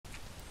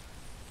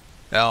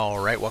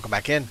Alright, welcome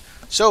back in.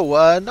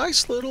 So,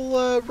 nice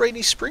little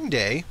rainy spring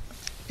day,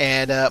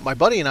 and my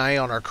buddy and I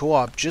on our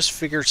co-op just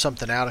figured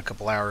something out a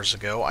couple hours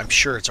ago. I'm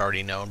sure it's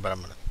already known, but I'm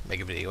going to make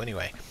a video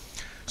anyway.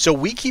 So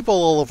we keep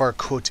all of our,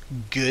 quote,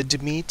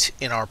 good meat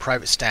in our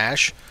private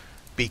stash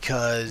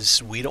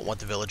because we don't want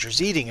the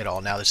villagers eating it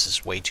all. Now this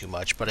is way too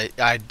much, but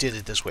I did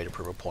it this way to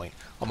prove a point.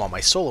 I'm on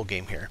my solo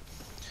game here.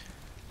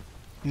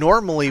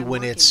 Normally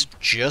when it's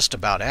just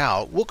about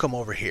out, we'll come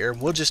over here and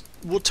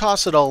we'll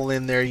toss it all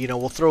in there. You know,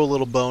 we'll throw a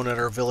little bone at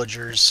our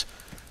villagers,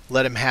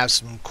 let them have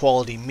some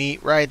quality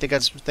meat, right? They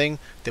got something.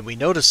 Then we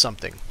notice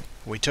something.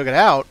 When we took it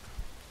out,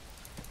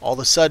 all of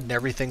a sudden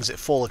everything's at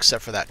full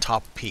except for that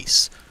top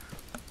piece.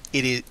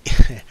 It is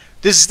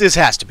this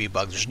has to be a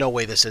bug. There's no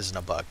way this isn't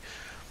a bug.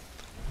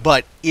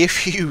 But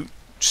if you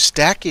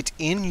stack it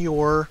in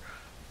your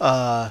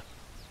in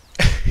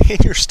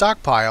your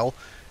stockpile,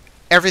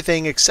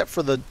 everything except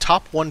for the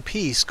top one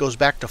piece goes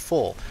back to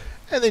full,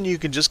 and then you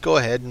can just go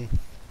ahead and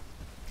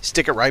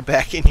stick it right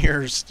back in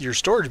your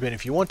storage bin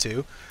if you want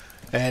to,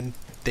 and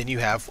then you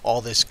have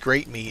all this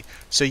great meat.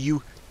 So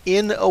you,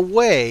 in a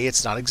way,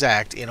 it's not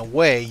exact, in a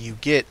way you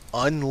get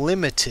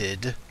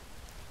unlimited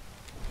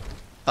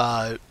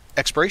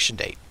expiration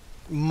date,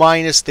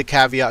 minus the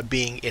caveat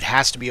being it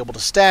has to be able to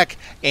stack,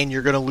 and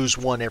you're going to lose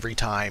one every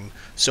time,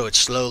 so it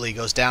slowly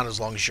goes down. As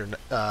long as you're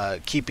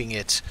keeping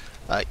it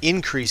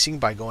increasing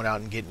by going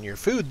out and getting your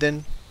food,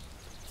 then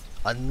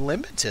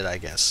unlimited, I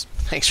guess.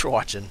 Thanks for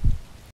watching.